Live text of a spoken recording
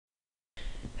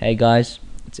Hey guys,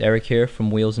 it's Eric here from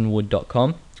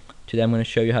wheelsandwood.com. Today I'm going to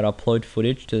show you how to upload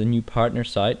footage to the new partner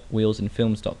site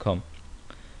wheelsandfilms.com.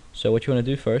 So what you want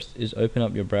to do first is open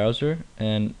up your browser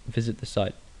and visit the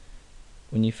site.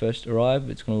 When you first arrive,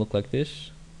 it's going to look like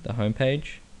this, the home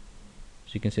page.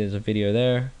 So you can see there's a video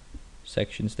there,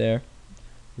 sections there,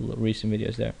 recent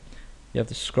videos there. You have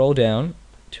to scroll down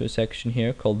to a section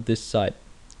here called this site.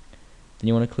 Then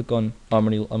you want to click on I'm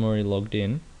already logged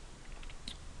in.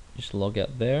 Just log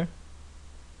out there,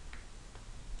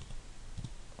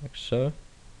 like so.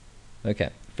 Okay,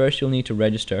 first you'll need to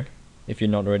register if you're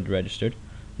not already registered.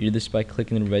 You do this by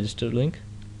clicking the register link.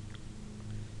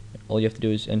 All you have to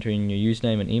do is enter in your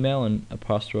username and email, and a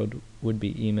password would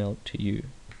be emailed to you,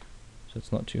 so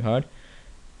it's not too hard.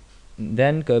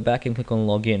 Then go back and click on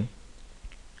login.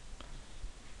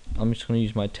 I'm just going to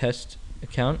use my test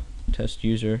account, test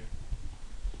user.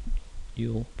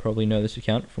 You'll probably know this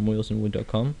account from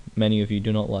wheelsandwood.com. Many of you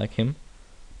do not like him,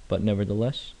 but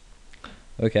nevertheless.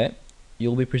 Okay,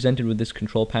 you'll be presented with this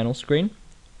control panel screen.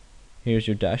 Here's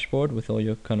your dashboard with all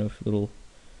your kind of little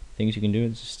things you can do.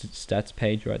 It's just a stats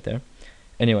page right there.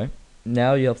 Anyway,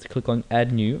 now you have to click on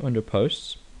add new under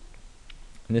posts,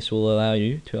 and this will allow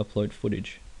you to upload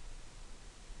footage.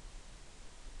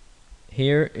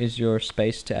 Here is your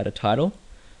space to add a title.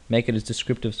 Make it as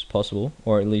descriptive as possible,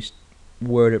 or at least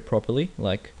word it properly,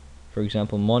 like for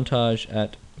example montage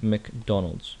at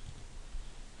McDonald's.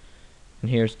 And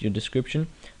here's your description.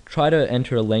 Try to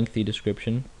enter a lengthy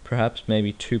description, perhaps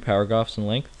maybe 2 paragraphs in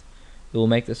length. It will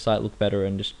make the site look better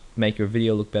and just make your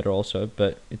video look better also,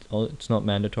 but it's not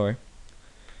mandatory.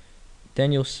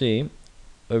 Then you'll see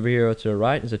over here to the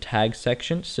right is a tag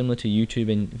section similar to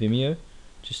YouTube and Vimeo.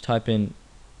 Just type in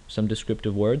some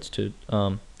descriptive words to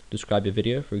describe your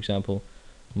video, for example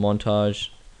montage,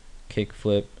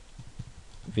 kickflip,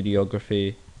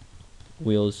 videography,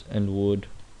 wheels and wood,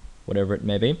 whatever it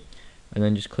may be, and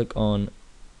then just click on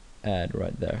add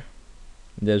right there.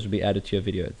 Those will be added to your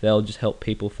video. They'll just help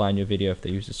people find your video if they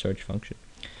use the search function.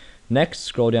 Next,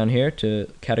 scroll down here to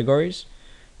categories.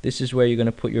 This is where you're going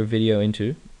to put your video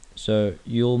into. So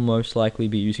you'll most likely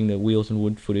be using the wheels and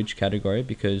wood footage category,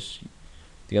 because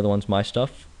the other one's my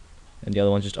stuff and the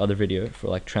other one's just other video for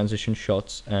like transition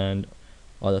shots and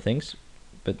other things,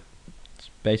 but it's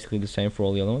basically the same for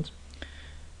all the other ones.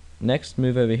 Next,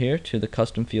 move over here to the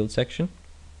custom field section.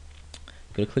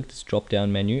 You've got to click this drop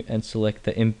down menu and select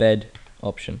the embed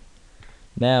option.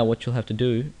 Now what you'll have to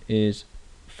do is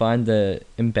find the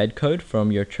embed code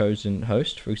from your chosen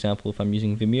host. For example, if I'm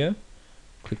using Vimeo,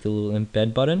 click the little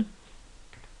embed button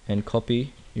and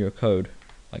copy your code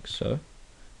like so.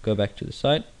 Go back to the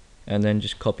site and then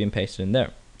just copy and paste it in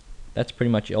there. That's pretty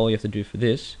much all you have to do for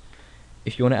this.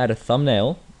 If you want to add a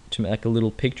thumbnail to make a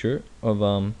little picture of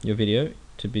your video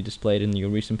to be displayed in your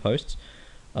recent posts,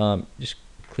 just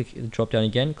click the drop down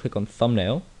again, click on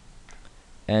thumbnail,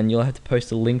 and you'll have to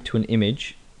post a link to an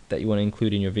image that you want to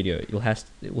include in your video. It will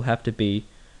have to be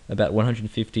about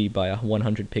 150 by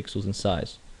 100 pixels in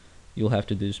size. You'll have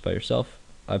to do this by yourself.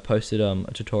 I posted a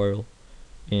tutorial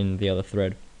in the other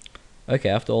thread. Okay,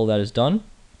 after all that is done,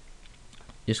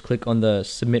 just click on the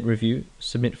submit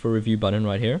for review button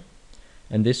right here,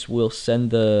 and this will send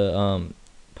the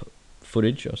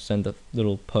footage, or send the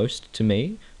little post to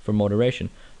me for moderation.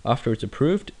 After it's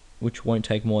approved, which won't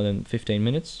take more than 15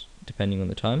 minutes depending on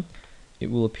the time, it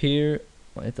will appear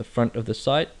at the front of the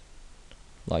site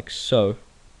like so,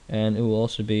 and it will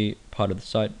also be part of the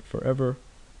site forever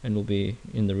and will be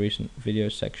in the recent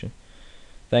videos section.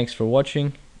 Thanks for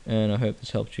watching, and I hope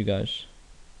this helped you guys.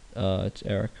 It's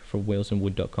Eric from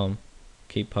wheelsandwood.com.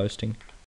 Keep posting.